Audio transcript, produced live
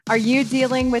Are you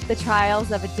dealing with the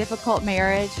trials of a difficult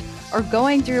marriage or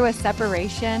going through a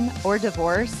separation or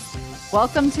divorce?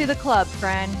 Welcome to the club,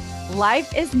 friend.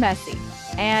 Life is messy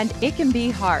and it can be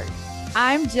hard.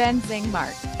 I'm Jen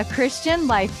Zingmark, a Christian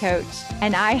life coach,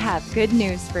 and I have good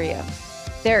news for you.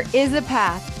 There is a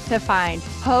path to find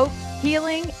hope,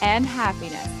 healing, and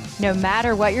happiness, no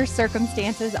matter what your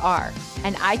circumstances are,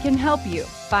 and I can help you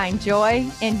find joy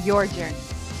in your journey.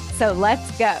 So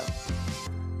let's go.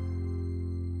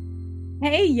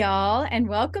 Hey, y'all, and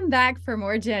welcome back for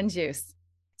more Gen Juice.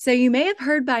 So you may have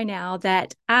heard by now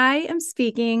that I am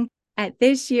speaking at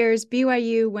this year's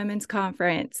BYU Women's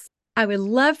Conference. I would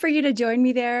love for you to join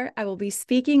me there. I will be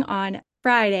speaking on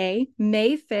Friday,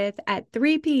 May 5th at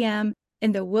 3 p.m.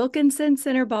 in the Wilkinson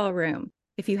Center Ballroom.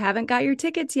 If you haven't got your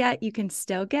tickets yet, you can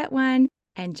still get one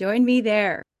and join me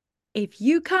there. If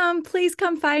you come, please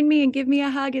come find me and give me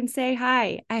a hug and say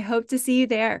hi. I hope to see you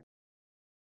there.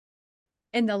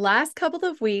 In the last couple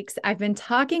of weeks, I've been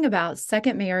talking about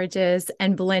second marriages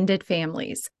and blended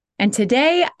families. And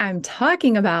today I'm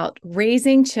talking about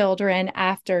raising children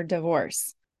after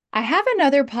divorce. I have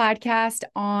another podcast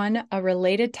on a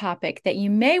related topic that you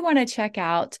may want to check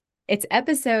out. It's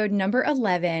episode number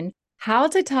 11, How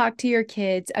to Talk to Your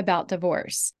Kids About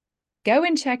Divorce. Go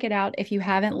and check it out if you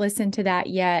haven't listened to that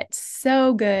yet.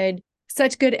 So good,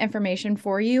 such good information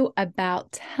for you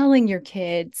about telling your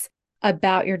kids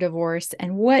about your divorce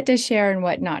and what to share and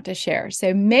what not to share.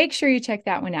 So make sure you check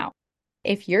that one out.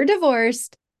 If you're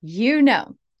divorced, you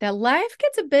know that life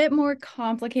gets a bit more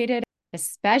complicated,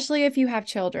 especially if you have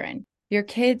children. Your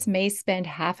kids may spend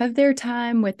half of their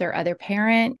time with their other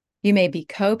parent. You may be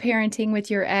co-parenting with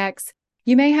your ex.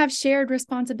 You may have shared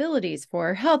responsibilities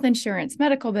for health insurance,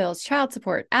 medical bills, child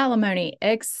support, alimony,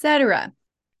 etc.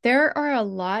 There are a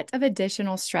lot of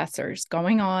additional stressors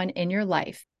going on in your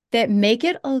life that make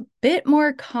it a bit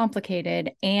more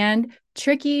complicated and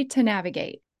tricky to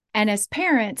navigate. And as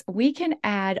parents, we can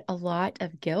add a lot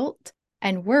of guilt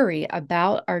and worry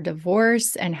about our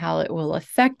divorce and how it will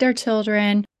affect our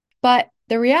children. But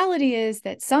the reality is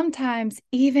that sometimes,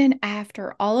 even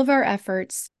after all of our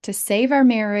efforts to save our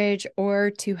marriage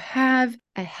or to have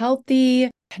a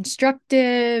healthy,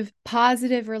 constructive,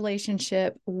 positive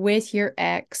relationship with your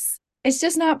ex, it's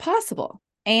just not possible.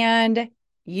 And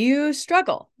you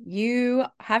struggle, you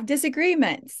have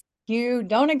disagreements, you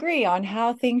don't agree on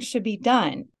how things should be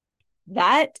done.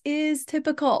 That is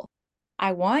typical.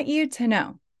 I want you to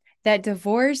know that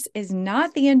divorce is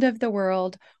not the end of the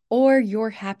world or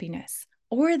your happiness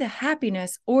or the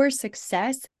happiness or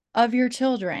success of your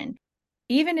children.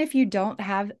 Even if you don't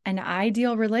have an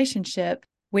ideal relationship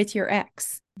with your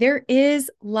ex, there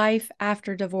is life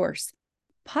after divorce,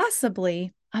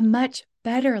 possibly a much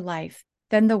better life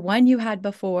than the one you had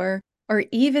before, or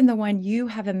even the one you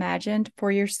have imagined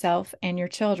for yourself and your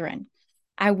children.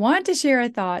 I want to share a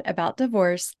thought about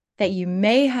divorce that you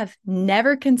may have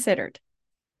never considered.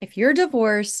 If you're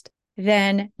divorced,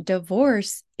 then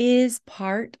divorce is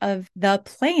part of the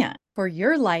plan for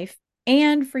your life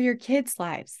and for your kids'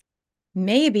 lives.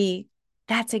 Maybe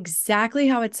that's exactly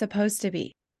how it's supposed to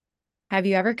be. Have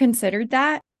you ever considered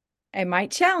that? It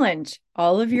might challenge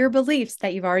all of your beliefs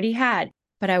that you've already had.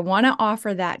 But I want to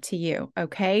offer that to you,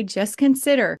 okay? Just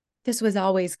consider this was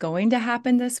always going to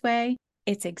happen this way.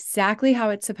 It's exactly how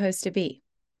it's supposed to be.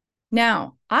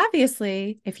 Now,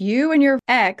 obviously, if you and your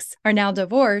ex are now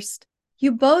divorced,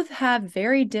 you both have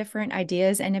very different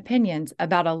ideas and opinions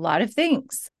about a lot of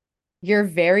things. You're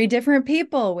very different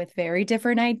people with very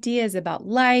different ideas about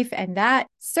life, and that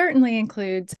certainly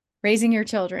includes raising your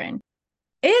children.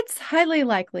 It's highly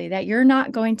likely that you're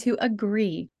not going to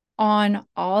agree on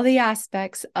all the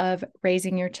aspects of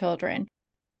raising your children.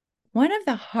 One of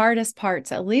the hardest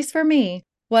parts, at least for me,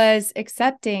 was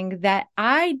accepting that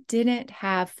I didn't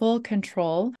have full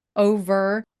control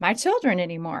over my children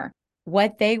anymore,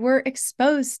 what they were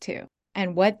exposed to,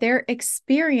 and what their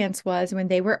experience was when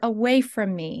they were away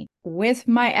from me with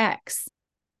my ex.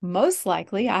 Most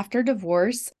likely, after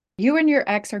divorce, you and your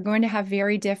ex are going to have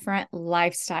very different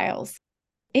lifestyles.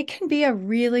 It can be a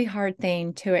really hard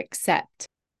thing to accept.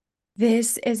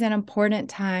 This is an important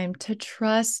time to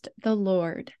trust the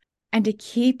Lord and to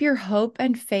keep your hope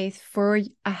and faith for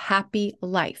a happy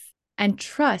life, and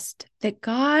trust that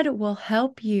God will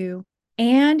help you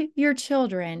and your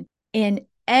children in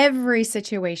every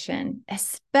situation,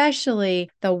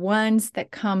 especially the ones that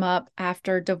come up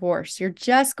after divorce. You're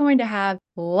just going to have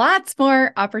lots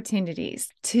more opportunities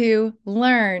to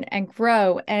learn and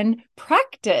grow and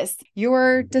practice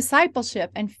your discipleship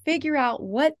and figure out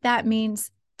what that means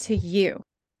to you.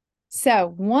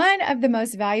 So, one of the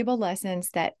most valuable lessons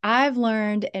that I've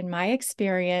learned in my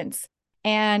experience,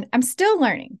 and I'm still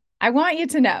learning, I want you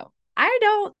to know, I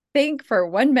don't think for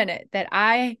 1 minute that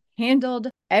I handled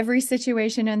every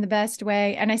situation in the best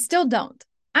way, and I still don't.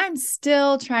 I'm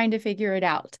still trying to figure it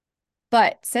out.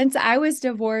 But since I was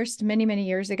divorced many, many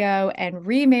years ago and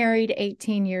remarried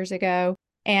 18 years ago,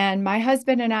 and my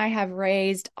husband and I have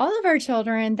raised all of our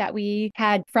children that we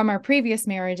had from our previous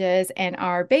marriages, and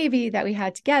our baby that we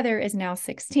had together is now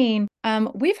 16.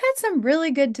 We've had some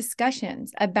really good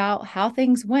discussions about how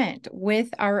things went with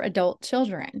our adult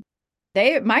children.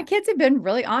 My kids have been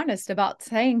really honest about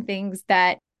saying things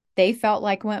that they felt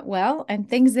like went well and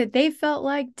things that they felt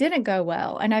like didn't go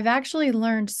well. And I've actually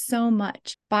learned so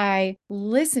much by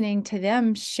listening to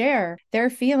them share their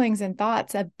feelings and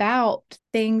thoughts about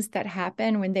things that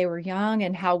happened when they were young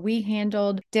and how we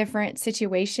handled different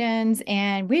situations.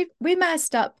 And we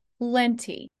messed up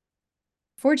plenty.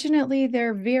 Fortunately,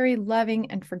 they're very loving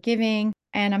and forgiving,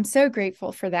 and I'm so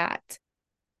grateful for that.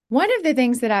 One of the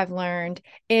things that I've learned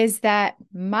is that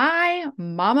my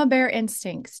mama bear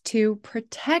instincts to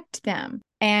protect them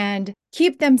and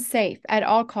keep them safe at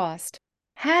all costs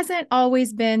hasn't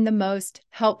always been the most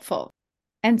helpful.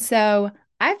 And so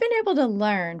I've been able to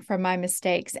learn from my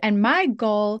mistakes, and my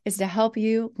goal is to help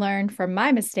you learn from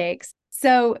my mistakes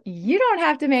so you don't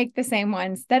have to make the same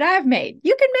ones that I've made.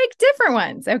 You can make different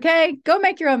ones, okay? Go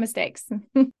make your own mistakes.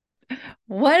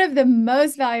 One of the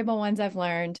most valuable ones I've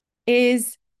learned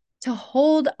is to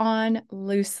hold on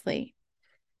loosely.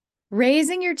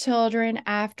 Raising your children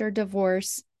after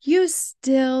divorce, you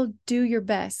still do your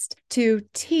best to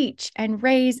teach and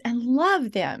raise and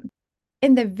love them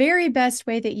in the very best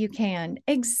way that you can,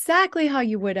 exactly how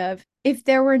you would have if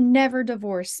there were never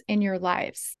divorce in your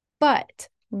lives. But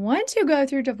once you go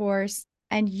through divorce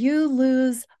and you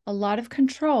lose a lot of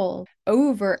control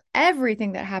over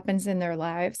everything that happens in their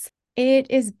lives, it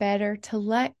is better to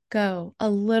let go a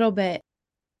little bit.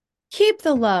 Keep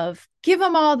the love, give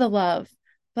them all the love,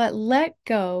 but let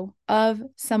go of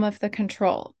some of the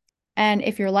control. And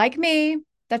if you're like me,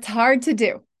 that's hard to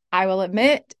do. I will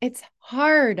admit it's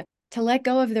hard to let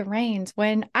go of the reins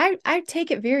when I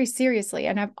take it very seriously.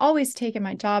 And I've always taken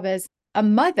my job as a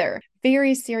mother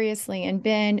very seriously and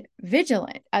been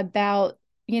vigilant about,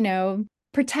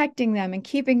 protecting them and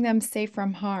keeping them safe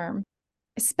from harm.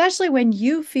 Especially when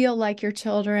you feel like your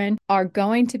children are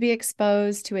going to be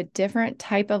exposed to a different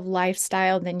type of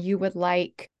lifestyle than you would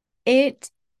like.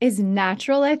 It is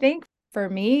natural, I think, for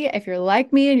me, if you're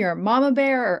like me and you're a mama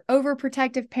bear or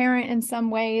overprotective parent in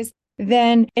some ways,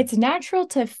 then it's natural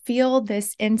to feel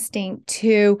this instinct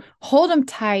to hold them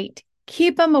tight,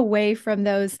 keep them away from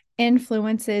those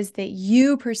influences that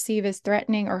you perceive as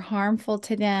threatening or harmful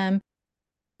to them.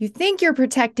 You think you're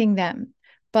protecting them,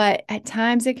 but at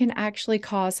times it can actually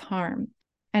cause harm.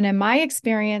 And in my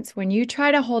experience, when you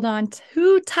try to hold on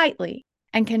too tightly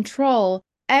and control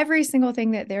every single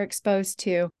thing that they're exposed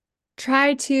to,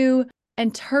 try to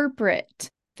interpret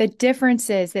the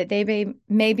differences that they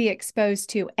may be exposed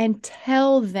to and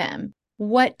tell them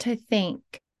what to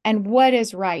think and what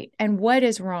is right and what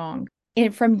is wrong.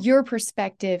 And from your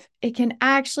perspective, it can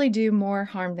actually do more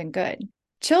harm than good.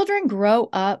 Children grow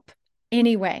up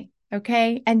anyway.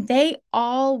 Okay. And they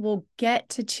all will get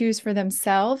to choose for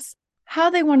themselves how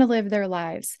they want to live their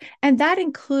lives. And that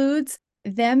includes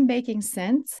them making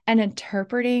sense and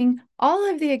interpreting all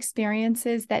of the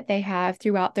experiences that they have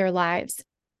throughout their lives.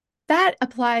 That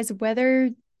applies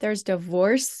whether there's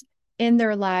divorce in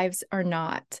their lives or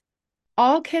not.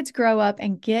 All kids grow up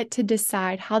and get to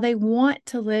decide how they want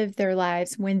to live their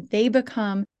lives when they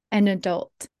become an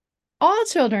adult. All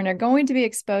children are going to be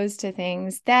exposed to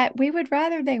things that we would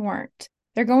rather they weren't.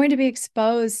 They're going to be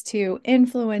exposed to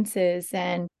influences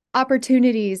and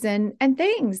opportunities and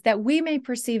things that we may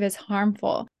perceive as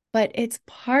harmful, but it's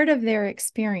part of their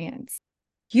experience.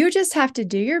 You just have to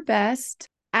do your best,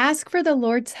 ask for the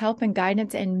Lord's help and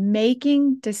guidance in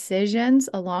making decisions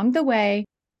along the way.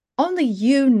 Only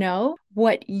you know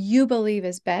what you believe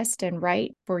is best and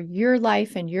right for your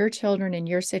life and your children and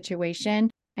your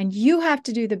situation. And you have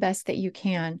to do the best that you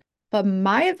can. But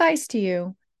my advice to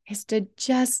you is to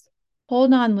just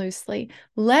hold on loosely,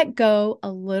 let go a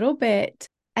little bit,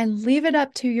 and leave it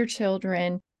up to your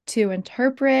children to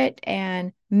interpret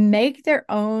and make their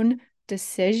own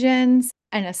decisions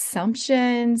and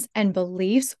assumptions and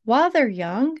beliefs while they're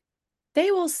young.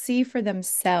 They will see for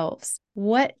themselves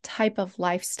what type of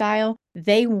lifestyle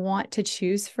they want to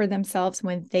choose for themselves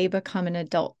when they become an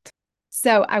adult.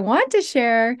 So I want to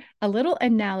share a little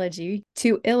analogy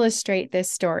to illustrate this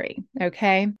story,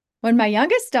 okay? When my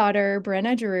youngest daughter,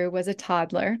 Brenna Drew, was a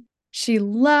toddler, she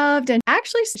loved, and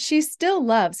actually she still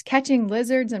loves, catching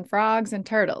lizards and frogs and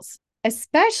turtles,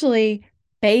 especially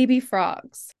baby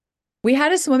frogs. We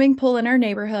had a swimming pool in our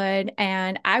neighborhood,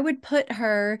 and I would put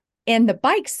her in the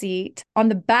bike seat on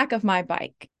the back of my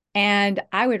bike. And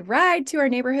I would ride to our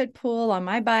neighborhood pool on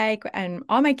my bike and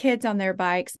all my kids on their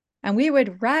bikes. And we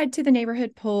would ride to the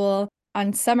neighborhood pool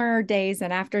on summer days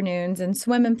and afternoons and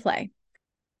swim and play.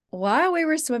 While we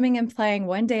were swimming and playing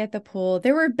one day at the pool,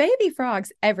 there were baby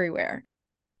frogs everywhere.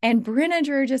 And Bryn and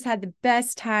Drew just had the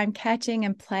best time catching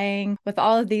and playing with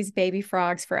all of these baby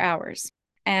frogs for hours.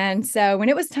 And so when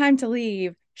it was time to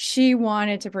leave, she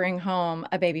wanted to bring home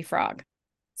a baby frog.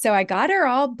 So I got her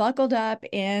all buckled up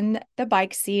in the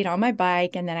bike seat on my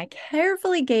bike, and then I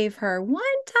carefully gave her one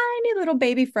tiny little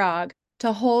baby frog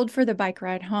to hold for the bike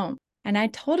ride home. And I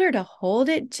told her to hold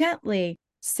it gently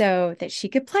so that she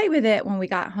could play with it when we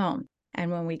got home.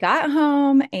 And when we got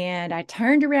home and I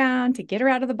turned around to get her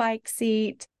out of the bike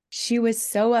seat, she was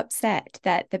so upset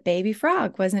that the baby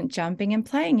frog wasn't jumping and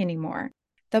playing anymore.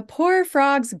 The poor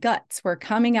frog's guts were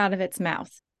coming out of its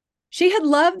mouth. She had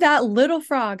loved that little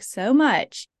frog so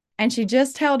much, and she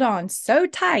just held on so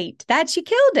tight that she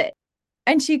killed it.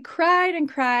 And she cried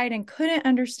and couldn't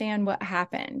understand what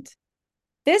happened.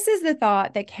 This is the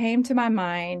thought that came to my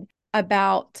mind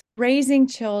about raising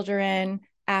children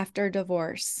after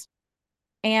divorce.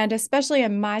 And especially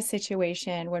in my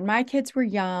situation, when my kids were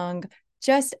young,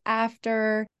 just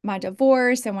after my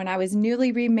divorce and when I was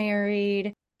newly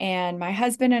remarried, and my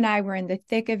husband and I were in the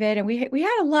thick of it, and we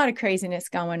had a lot of craziness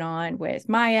going on with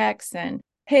my ex and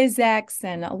his ex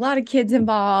and a lot of kids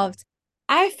involved.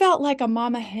 I felt like a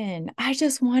mama hen. I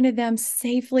just wanted them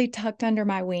safely tucked under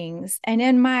my wings. And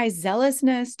in my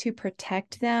zealousness to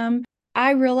protect them,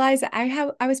 I realized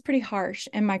I was pretty harsh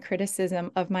in my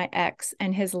criticism of my ex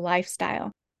and his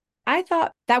lifestyle. I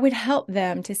thought that would help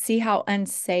them to see how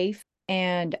unsafe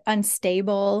and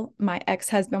unstable my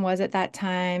ex-husband was at that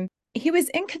time. He was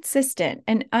inconsistent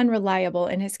and unreliable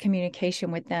in his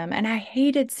communication with them, and I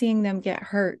hated seeing them get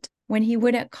hurt when he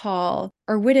wouldn't call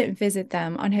or wouldn't visit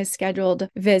them on his scheduled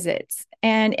visits.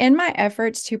 And in my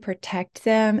efforts to protect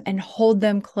them and hold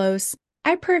them close,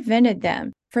 I prevented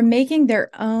them from making their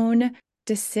own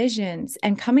decisions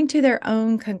and coming to their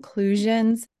own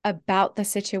conclusions about the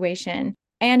situation.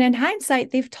 And in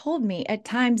hindsight, they've told me at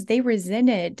times they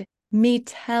resented me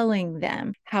telling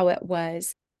them how it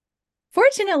was.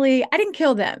 Fortunately, I didn't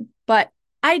kill them, but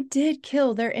I did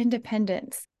kill their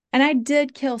independence. And I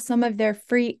did kill some of their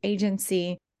free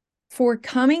agency for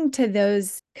coming to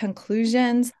those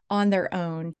conclusions on their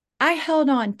own. I held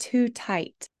on too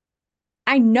tight.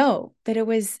 I know that it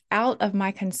was out of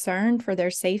my concern for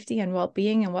their safety and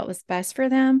well-being and what was best for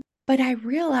them, but I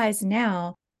realize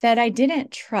now that I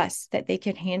didn't trust that they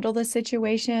could handle the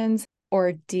situations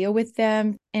or deal with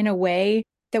them in a way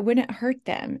that wouldn't hurt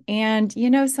them. And,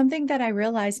 something that I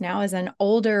realize now as an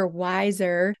older,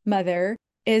 wiser mother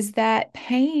is that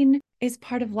pain is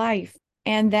part of life,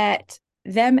 and that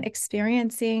them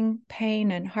experiencing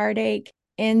pain and heartache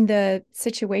in the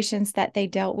situations that they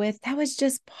dealt with, that was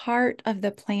just part of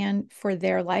the plan for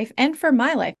their life and for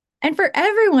my life and for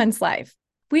everyone's life.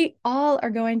 We all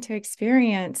are going to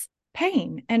experience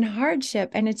pain and hardship,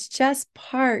 and it's just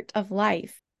part of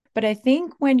life. But I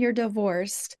think when you're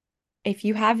divorced, if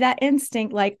you have that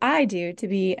instinct like I do to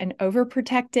be an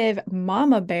overprotective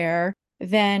mama bear,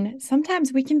 then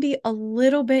sometimes we can be a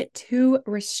little bit too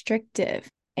restrictive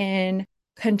in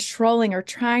controlling or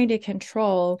trying to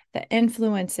control the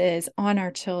influences on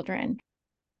our children.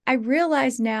 I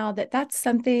realize now that that's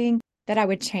something that I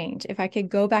would change if I could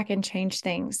go back and change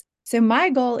things. So my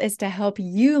goal is to help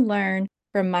you learn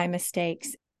from my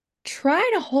mistakes. Try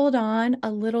to hold on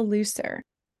a little looser.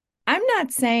 I'm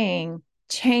not saying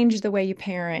change the way you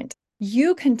parent.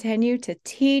 You continue to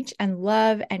teach and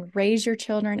love and raise your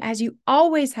children as you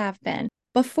always have been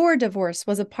before divorce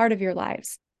was a part of your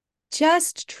lives.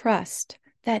 Just trust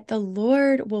that the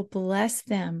Lord will bless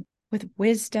them with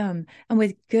wisdom and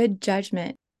with good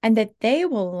judgment, and that they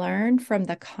will learn from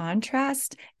the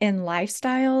contrast in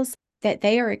lifestyles that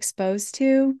they are exposed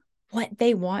to what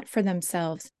they want for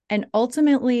themselves. And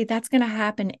ultimately, that's going to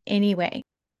happen anyway.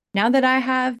 Now that I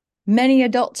have many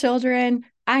adult children,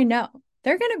 I know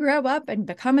they're going to grow up and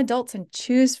become adults and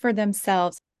choose for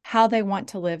themselves how they want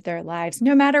to live their lives,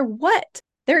 no matter what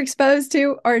they're exposed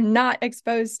to or not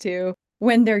exposed to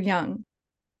when they're young.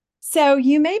 So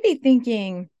you may be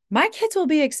thinking, my kids will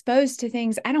be exposed to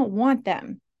things I don't want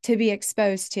them to be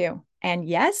exposed to. And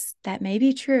yes, that may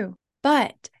be true,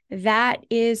 but that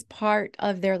is part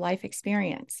of their life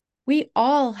experience. We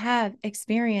all have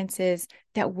experiences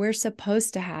that we're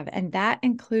supposed to have, and that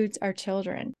includes our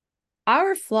children.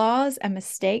 Our flaws and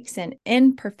mistakes and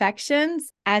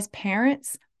imperfections as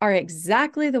parents are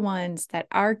exactly the ones that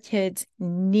our kids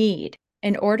need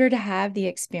in order to have the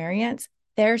experience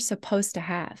they're supposed to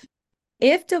have.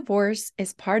 If divorce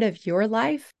is part of your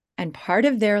life and part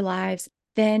of their lives,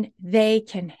 then they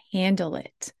can handle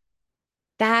it.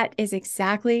 That is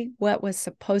exactly what was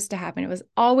supposed to happen. It was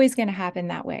always going to happen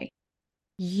that way.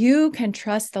 You can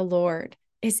trust the Lord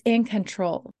is in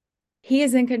control. He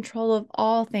is in control of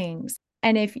all things.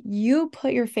 And if you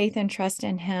put your faith and trust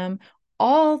in Him,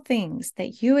 all things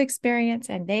that you experience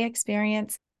and they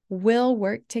experience will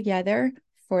work together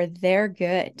for their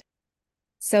good.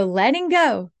 So letting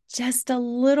go just a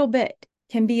little bit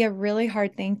can be a really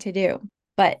hard thing to do,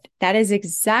 but that is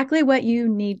exactly what you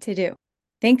need to do.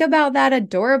 Think about that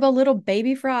adorable little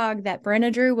baby frog that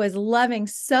Brenna Drew was loving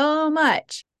so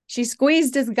much. She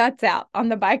squeezed his guts out on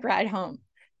the bike ride home.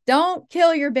 Don't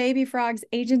kill your baby frog's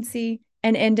agency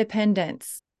and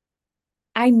independence.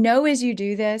 I know as you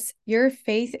do this, your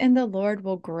faith in the Lord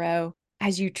will grow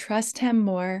as you trust Him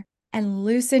more and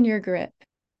loosen your grip.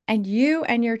 And you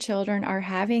and your children are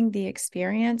having the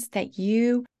experience that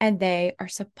you and they are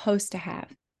supposed to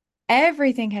have.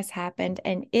 Everything has happened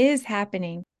and is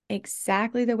happening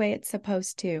exactly the way it's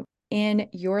supposed to in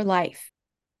your life.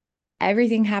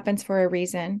 Everything happens for a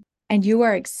reason, and you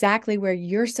are exactly where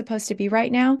you're supposed to be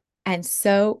right now, and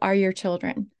so are your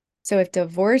children. So if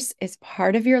divorce is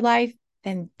part of your life,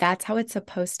 then that's how it's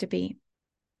supposed to be.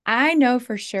 I know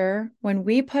for sure when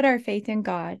we put our faith in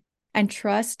God and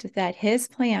trust that His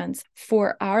plans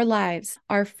for our lives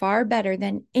are far better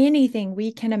than anything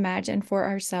we can imagine for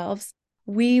ourselves,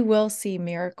 we will see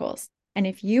miracles. And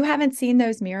if you haven't seen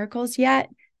those miracles yet,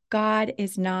 God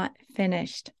is not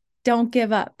finished. Don't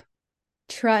give up.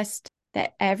 Trust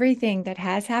that everything that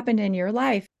has happened in your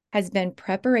life has been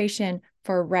preparation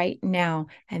for right now.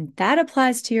 And that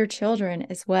applies to your children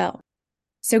as well.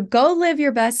 So go live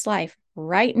your best life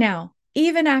right now,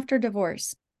 even after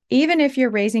divorce, even if you're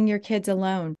raising your kids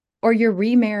alone or you're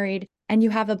remarried and you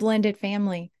have a blended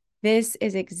family. This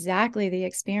is exactly the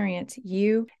experience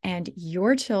you and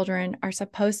your children are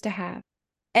supposed to have.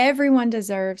 Everyone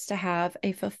deserves to have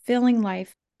a fulfilling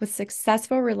life with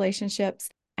successful relationships,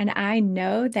 and I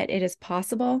know that it is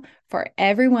possible for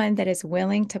everyone that is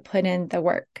willing to put in the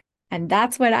work. And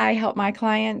that's what I help my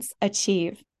clients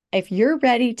achieve. If you're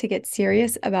ready to get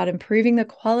serious about improving the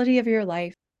quality of your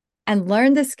life and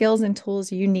learn the skills and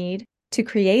tools you need to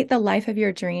create the life of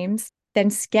your dreams, then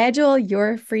schedule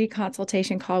your free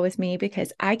consultation call with me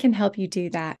because I can help you do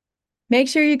that. Make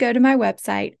sure you go to my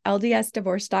website,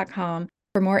 ldsdivorce.com,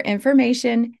 for more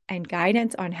information and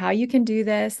guidance on how you can do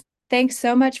this. Thanks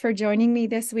so much for joining me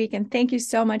this week, and thank you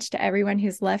so much to everyone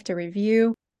who's left a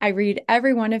review. I read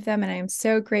every one of them, and I am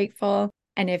so grateful.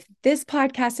 And if this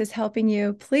podcast is helping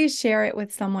you, please share it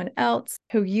with someone else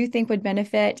who you think would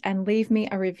benefit and leave me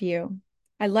a review.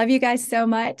 I love you guys so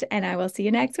much, and I will see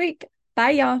you next week.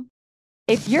 Bye, y'all.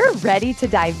 If you're ready to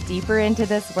dive deeper into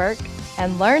this work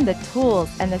and learn the tools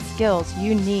and the skills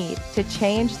you need to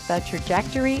change the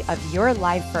trajectory of your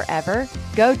life forever,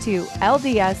 go to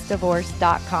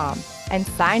ldsdivorce.com and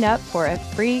sign up for a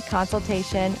free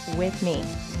consultation with me.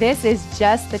 This is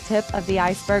just the tip of the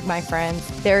iceberg, my friends.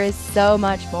 There is so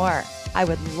much more. I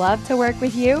would love to work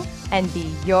with you and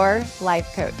be your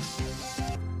life coach.